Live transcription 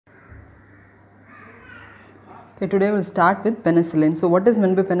Okay, today we'll start with penicillin. So what is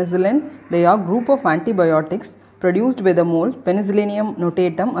meant by penicillin? They are group of antibiotics produced by the mold Penicillium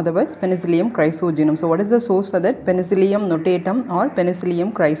notatum, otherwise Penicillium chrysogenum. So what is the source for that? Penicillium notatum or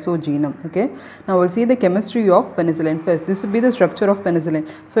Penicillium chrysogenum. Okay. Now we'll see the chemistry of penicillin first. This will be the structure of penicillin.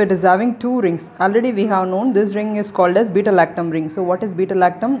 So it is having two rings. Already we have known this ring is called as beta-lactam ring. So what is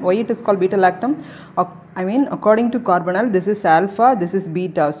beta-lactam? Why it is called beta-lactam? According to carbonyl, this is alpha, this is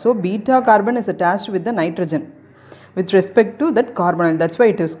beta. So beta carbon is attached with the nitrogen with respect to that carbonyl. That's why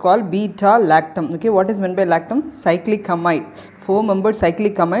it is called beta-lactam. Okay, what is meant by lactam? Cyclic amide. 4-membered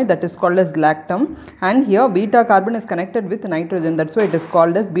cyclic amide, that is called as lactam. And here beta carbon is connected with nitrogen. That's why it is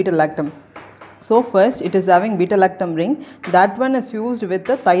called as beta-lactam. So first it is having beta-lactam ring. That one is fused with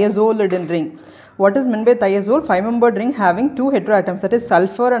the thiazolidine ring. What is meant by thiazole? 5-membered ring having two heteroatoms, that is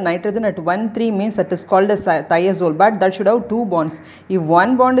sulfur and nitrogen at 1,3 means that is called as thiazole, but that should have two bonds. If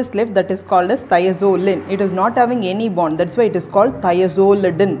one bond is left, that is called as thiazolin. It is not having any bond, that's why it is called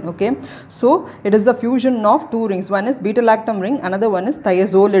thiazolidine. Okay, so it is the fusion of two rings. One is beta-lactam ring, another one is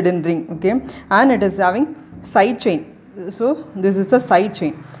thiazolidine ring. Okay, and it is having side chain. So this is the side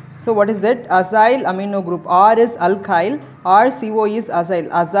chain. So what is that? Acyl amino group. R is alkyl, RCO is acyl,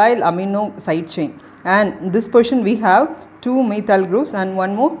 acyl amino side chain. And this portion we have two methyl groups and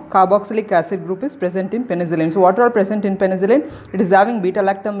one more carboxylic acid group is present in penicillin. So what are all present in penicillin? It is having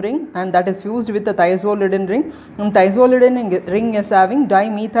beta-lactam ring and that is fused with the thiazolidine ring. And thiazolidine ring is having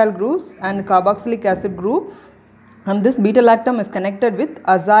dimethyl groups and carboxylic acid group. And this beta-lactam is connected with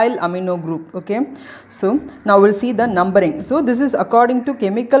acyl amino group. Okay, so now we'll see the numbering. So this is according to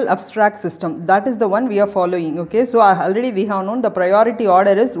chemical abstract system. That is the one we are following. Okay, so already we have known the priority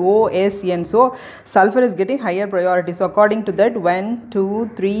order is OSN. So sulfur is getting higher priority. So according to that, 1, 2,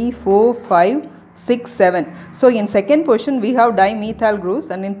 3, 4, 5, 6, 7. So in second position we have dimethyl groups,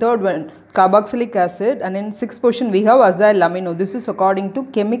 and in third one carboxylic acid, and in sixth position we have acyl amino. This is according to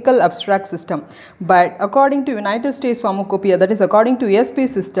chemical abstract system. But according to United States Pharmacopoeia, that is according to ESP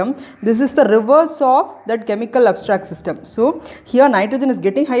system, this is the reverse of that chemical abstract system. So here nitrogen is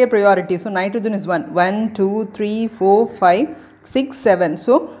getting higher priority. So nitrogen is 1, 2, 3, 4, 5, 6, 7.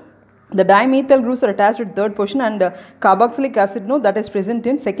 So the dimethyl groups are attached to third position, and carboxylic acid, no, that is present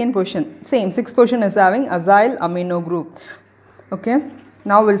in second position. Same, sixth position is having acyl amino group. Okay,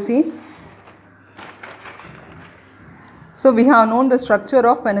 now we'll see. So we have known the structure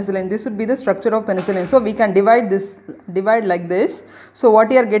of penicillin. This would be the structure of penicillin. So we can divide like this. So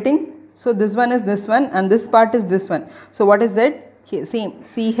what you are getting? So this one is this one and this part is this one. So what is that? Here, same,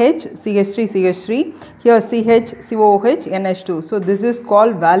 CH, CH3, CH3, here CH, COOH, NH2. So this is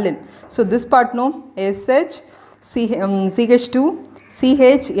called valine. So this part, no, SH, CH2,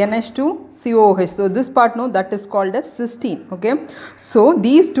 CH, NH2, COOH. So this part, no, that is called as cysteine. Okay, so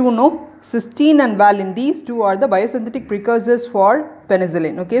these two, no, cysteine and valine, these two are the biosynthetic precursors for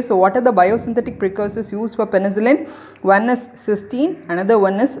penicillin. Okay, so what are the biosynthetic precursors used for penicillin? One is cysteine, another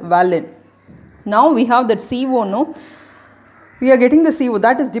one is valine. Now we have that CO, no. We are getting the CO,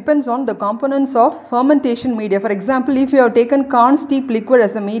 that is depends on the components of fermentation media. For example, if you have taken corn steep liquid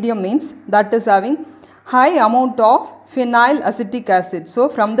as a medium, means that is having high amount of phenyl acetic acid. So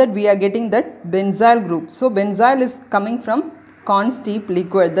from that we are getting that benzyl group. So benzyl is coming from corn steep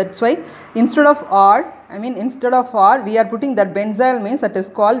liquid. That's why instead of R, we are putting that benzyl, means that is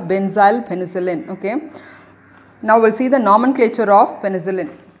called benzyl penicillin. Okay. Now we'll see the nomenclature of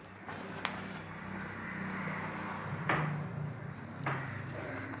penicillin.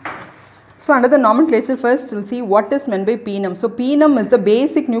 So under the nomenclature, first we'll see what is meant by penum. So penum is the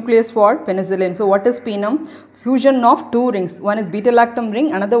basic nucleus for penicillin. So what is penum? Fusion of two rings. One is beta-lactam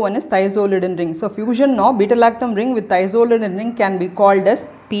ring, another one is thiazolidine ring. So fusion of beta-lactam ring with thiazolidine ring can be called as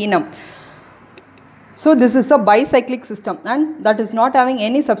penum. So this is a bicyclic system, and that is not having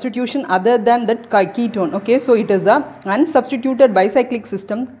any substitution other than that ketone. Okay, so it is a unsubstituted bicyclic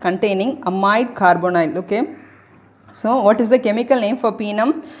system containing amide carbonyl. Okay, so what is the chemical name for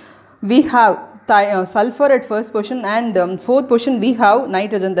penum? We have sulfur at first position, and fourth position we have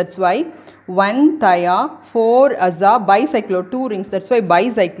nitrogen. That's why 1 thia, 4 aza, bicyclo, two rings. That's why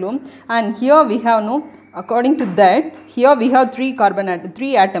bicyclo. And here we have, no, according to that, here we have three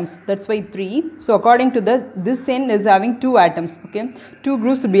atoms. That's why 3. So according to that, this end is having two atoms. Okay, two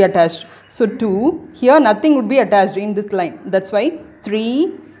groups to be attached. So 2. Here nothing would be attached in this line. That's why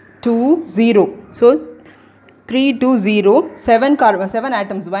 3, 2, 0. So 3, 2, 0, 7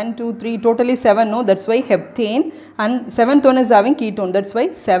 atoms, 1, 2, 3, totally 7, no, that's why heptane, and 7th one is having ketone, that's why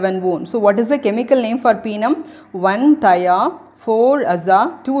 7-one. So what is the chemical name for penum? 1 thia, 4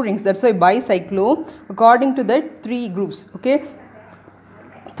 aza, 2 rings, that's why bicyclo. According to that, 3 groups, okay,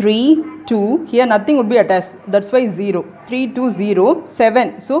 3, 2, here nothing would be attached, that's why 0, 3, 2, 0,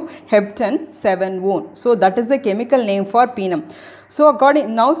 7, so heptane 7 won. So that is the chemical name for penum. So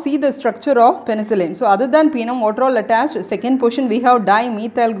now see the structure of penicillin. So other than penum, what are all attached? Second portion we have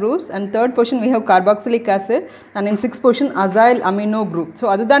dimethyl groups, and third portion we have carboxylic acid, and in sixth portion acyl amino group. So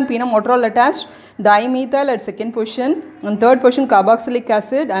other than penum, what are all attached? Dimethyl at second portion, and third portion carboxylic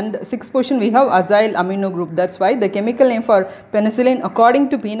acid, and sixth portion we have acyl amino group. That's why the chemical name for penicillin according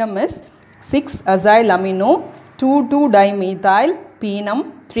to penum is 6-acyl amino, 2,2-dimethyl,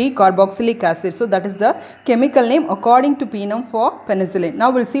 penum, 3-carboxylic acid. So that is the chemical name according to penum for penicillin.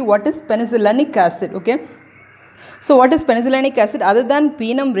 Now we'll see what is penicillinic acid. Okay. So what is penicillinic acid? Other than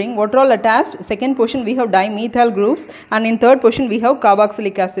penum ring, what are all attached? Second portion we have dimethyl groups, and in third portion we have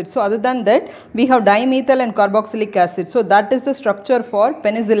carboxylic acid. So other than that we have dimethyl and carboxylic acid. So that is the structure for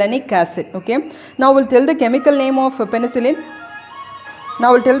penicillinic acid. Okay. Now we'll tell the chemical name of penicillin.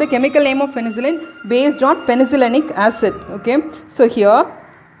 Now we'll tell the chemical name of penicillin based on penicillinic acid. Okay. So here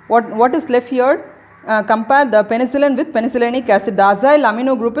what is left here? Compare the penicillin with penicillinic acid. The acyl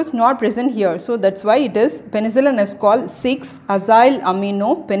amino group is not present here. So that's why it is penicillin is called 6-acyl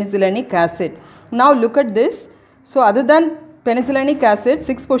amino penicillinic acid. Now look at this. So other than penicillinic acid,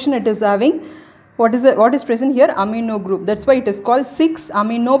 6th portion it is having what is present here? Amino group. That's why it is called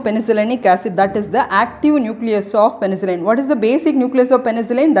 6-amino penicillinic acid. That is the active nucleus of penicillin. What is the basic nucleus of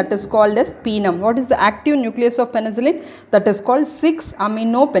penicillin? That is called as penum. What is the active nucleus of penicillin? That is called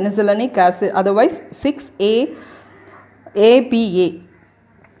 6-amino penicillinic acid, otherwise 6-APA.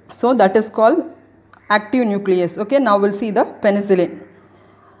 So that is called active nucleus. Okay, now we'll see the penicillin.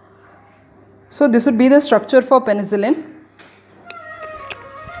 So this would be the structure for penicillin.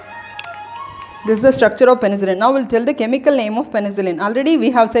 This is the structure of penicillin. Now we'll tell the chemical name of penicillin. Already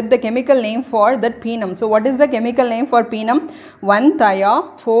we have said the chemical name for that penum. So what is the chemical name for penum?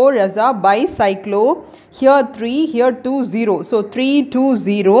 1-thia, 4-aza, bicyclo, here 3, here 2, 0. So 3, 2,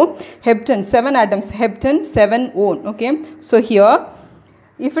 0, heptane, 7 atoms, heptane 7 one. Okay. So here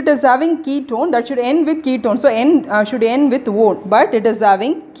if it is having ketone, that should end with ketone. So N should end with one, but it is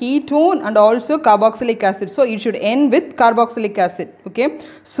having ketone and also carboxylic acid. So it should end with carboxylic acid. Okay.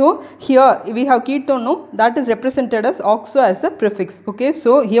 So here we have ketone, no, that is represented as oxo as a prefix. Okay.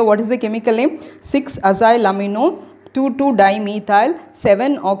 So here what is the chemical name? 6-acyl amino, 2,2-dimethyl,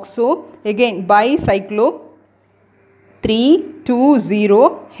 7-oxo, again bicyclo,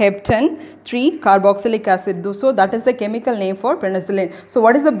 3,2,0 heptane, 3-carboxylic acid. So that is the chemical name for penicillin. So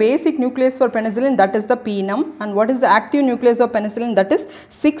what is the basic nucleus for penicillin? That is the penum. And what is the active nucleus of penicillin? That is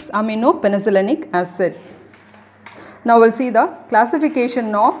 6-amino penicillinic acid. Now we'll see the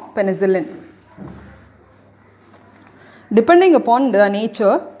classification of penicillin. Depending upon the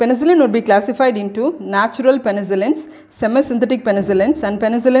nature, penicillin would be classified into natural penicillins, semi-synthetic penicillins, and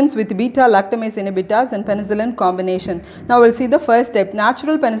penicillins with beta-lactamase inhibitors and penicillin combination. Now we'll see the first type,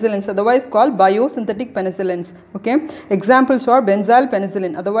 natural penicillins, otherwise called biosynthetic penicillins. Okay. Examples are benzyl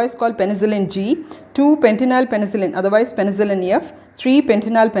penicillin, otherwise called penicillin G, 2-pentenyl penicillin, otherwise penicillin F,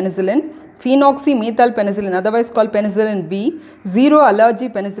 3-pentenyl penicillin, phenoxymethyl penicillin, otherwise called penicillin B, zero-allergy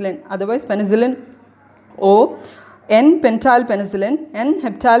penicillin, otherwise penicillin O, N-pentyl penicillin,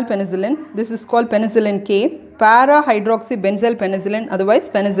 N-heptyl penicillin, this is called penicillin K, para-hydroxybenzyl penicillin, otherwise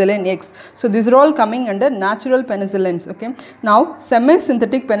penicillin X. So these are all coming under natural penicillins. Okay. Now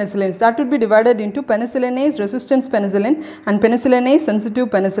semi-synthetic penicillins, that would be divided into penicillinase resistant penicillin and penicillinase sensitive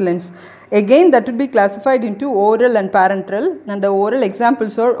penicillins. Again that would be classified into oral and parenteral. Under oral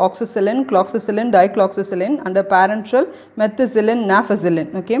examples are oxacillin, cloxacillin, dicloxacillin. Under parenteral methicillin,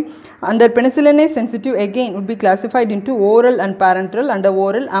 nafacillin. Okay. Under penicillinase sensitive again would be classified into oral and parenteral. Under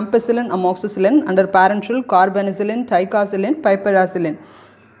oral ampicillin, amoxicillin. Under parenteral carbanicillin, ticacillin, piperacillin.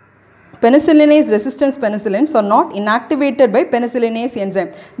 Penicillinase resistant penicillins are not inactivated by penicillinase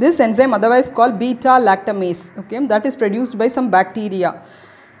enzyme. This enzyme otherwise called beta-lactamase. Okay, that is produced by some bacteria.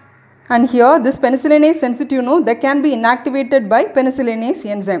 And here this penicillinase sensitive, no, that can be inactivated by penicillinase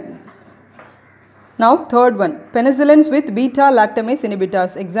enzyme. Now third one, penicillins with beta-lactamase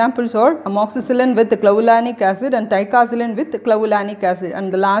inhibitors. Examples are amoxicillin with clavulanic acid and ticacillin with clavulanic acid.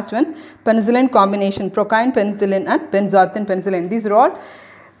 And the last one, penicillin combination, procaine penicillin and benzarthan penicillin. These are all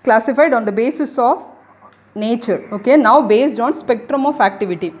classified on the basis of nature. Okay, now based on spectrum of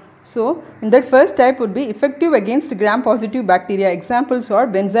activity. So in that first type would be effective against gram-positive bacteria. Examples are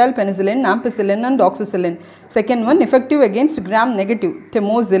benzyl penicillin, ampicillin and oxacillin. Second one, effective against gram-negative,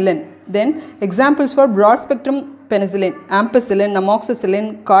 temozillin. Then examples for broad spectrum penicillin, ampicillin,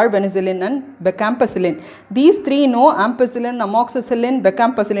 amoxicillin, carbanicillin and becampicillin. These three, no, ampicillin, amoxicillin,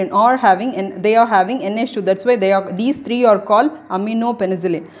 becampicillin are having NH2. That's why these three are called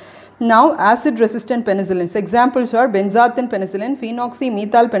aminopenicillin. Now acid resistant penicillins. Examples are benzathine penicillin,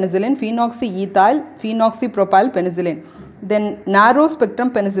 phenoxymethyl penicillin, phenoxyethyl, phenoxypropyl penicillin. Then narrow spectrum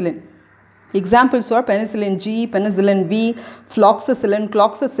penicillin. Examples are penicillin G, penicillin V, floxacillin,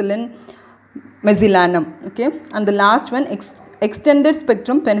 cloxacillin, mezilanum. Okay, and the last one extended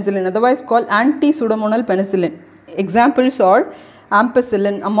spectrum penicillin, otherwise called anti-pseudomonal penicillin. Examples are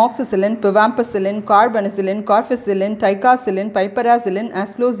ampicillin, amoxicillin, pivampicillin, carbanicillin, carficillin, ticacillin, piperazillin,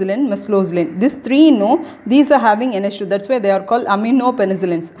 aslocillin, mezlocillin. These three these are having NH2, that's why they are called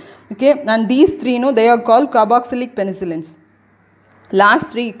aminopenicillins. Okay, and these three they are called carboxylic penicillins.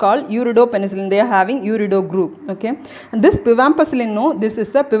 Last three called uridopenicillin, they are having urido group. Okay, and this pivampicillin this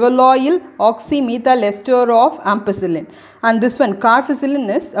is the pivalloyl oxymethyl ester of ampicillin, and this one carficillin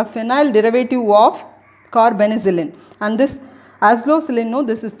is a phenyl derivative of carbanicillin, and this aslocillin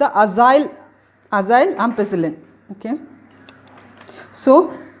this is the azyl ampicillin. Okay,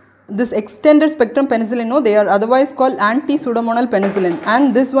 so this extended spectrum penicillin they are otherwise called anti-pseudomonal penicillin,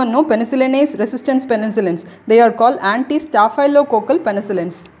 and this one penicillinase resistance penicillins, they are called anti-staphylococcal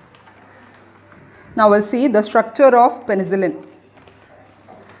penicillins. Now we'll see the structure of penicillin.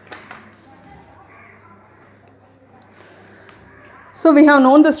 So we have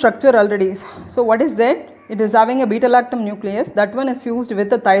known the structure already. So what is that? It is having a beta-lactam nucleus. That one is fused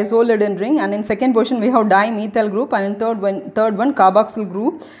with a thiazolidine ring, and in second position we have dimethyl group, and in third one carboxyl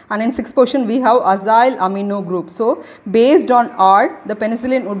group, and in sixth position we have azyl amino group. So based on R, the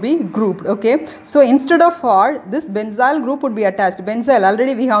penicillin would be grouped. Okay, so instead of R, this benzyl group would be attached. Benzyl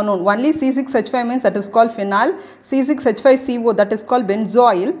already we have known. Only C6H5 means that is called phenyl. C6H5CO that is called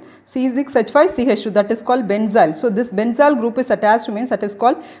benzoyl. C6H5CH2 that is called benzyl. So this benzyl group is attached means that is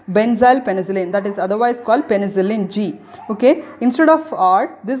called benzyl penicillin, that is otherwise called penicillin G. Okay, instead of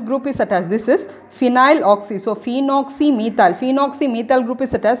R, this group is attached. This is phenyl oxy. So phenoxymethyl group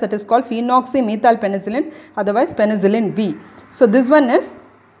is attached, that is called phenoxymethyl penicillin, otherwise penicillin V. So this one is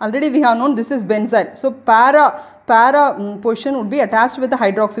already we have known, this is benzyl. So para position would be attached with the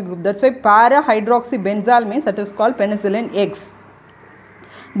hydroxy group. That's why para hydroxybenzyl means that is called penicillin X.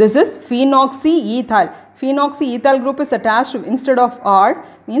 This is phenoxyethyl. Phenoxyethyl group is attached instead of R,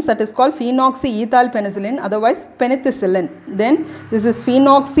 means that is called phenoxyethyl penicillin, otherwise penicillin. Then this is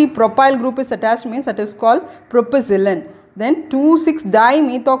phenoxypropyl group is attached, means that is called propicillin. Then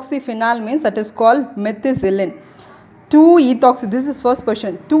 2,6-dimethoxyphenyl means that is called methicillin. 2-ethoxy, this is first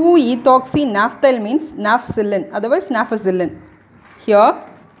position. 2-ethoxy-naphthyl means nafcillin, otherwise nafacillin. Here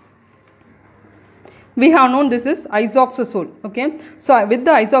we have known this is isoxazole. Okay, so with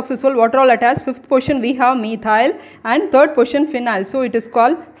the isoxazole what are all attached? Fifth position we have methyl, and third position phenyl. So it is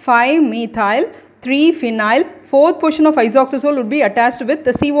called 5-methyl 3-phenyl. Fourth position of isoxazole would be attached with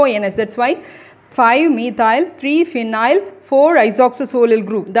the CONS. That's why 5-methyl 3-phenyl 4-isoxazolyl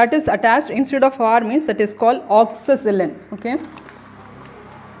group that is attached instead of R, means that is called oxacillin. Okay,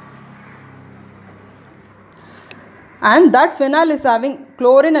 and that phenyl is having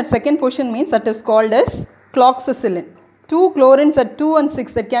chlorine at second position, means that is called as cloxacillin. 2 chlorines at 2 and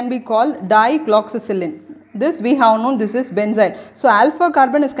 6, that can be called dicloxacillin. This we have known, this is benzyl. So alpha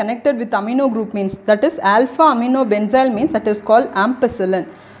carbon is connected with amino group, means that is alpha amino benzyl, means that is called ampicillin.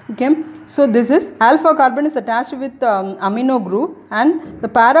 Okay, so this is alpha carbon is attached with amino group, and the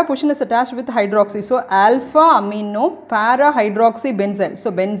para position is attached with hydroxy. So alpha amino para hydroxy benzyl.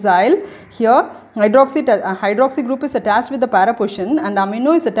 So benzyl, here hydroxy group is attached with the para position, and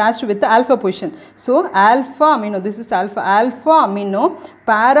amino is attached with the alpha position. So alpha amino, this is alpha amino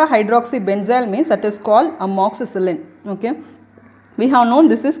para hydroxy benzyl, means that is called amoxicillin. Okay, we have known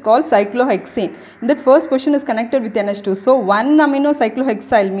this is called cyclohexane. In that first position is connected with NH2. So 1-amino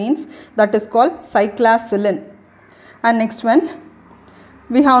cyclohexyl means that is called cyclacillin. And next one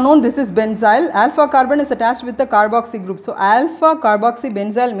we have known, this is benzyl. Alpha carbon is attached with the carboxy group. So alpha carboxy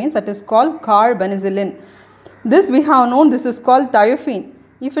benzyl means that is called carbanicillin. This we have known, this is called thiophene.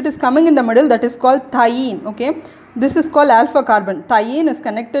 If it is coming in the middle, that is called thiene. Okay, this is called alpha carbon. Thiene is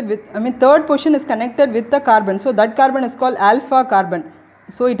connected with, third position is connected with the carbon. So that carbon is called alpha carbon.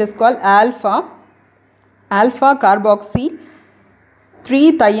 So it is called alpha carboxy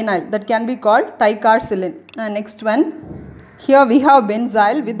 3-thionenyl, that can be called ticarcillin. Next one, here we have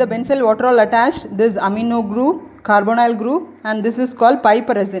benzyl. With the benzyl what are all attached? This amino group, carbonyl group, and this is called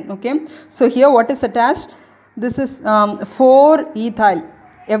piperazine. Okay, so here what is attached? This is 4-ethyl.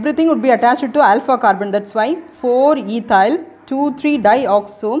 Everything would be attached to alpha carbon, that's why 4-ethyl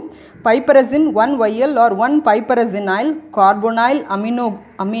 2,3-dioxo piperazine 1-YL or 1-piperazinyl carbonyl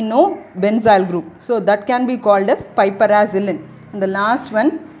amino benzyl group. So that can be called as piperazillin. And the last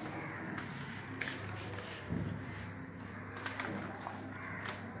one,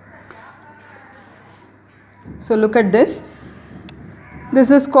 So look at this.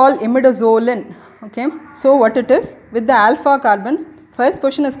 This is called imidazolidine. Okay. So what it is? With the alpha carbon, first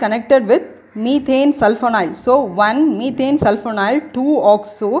position is connected with methane sulfonyl. So 1 methane sulfonyl, 2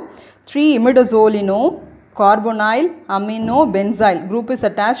 oxo, 3 imidazolino, carbonyl, amino, benzyl. Group is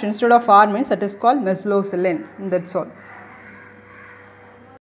attached. Instead of R means that is called Mezlocillin. That's all.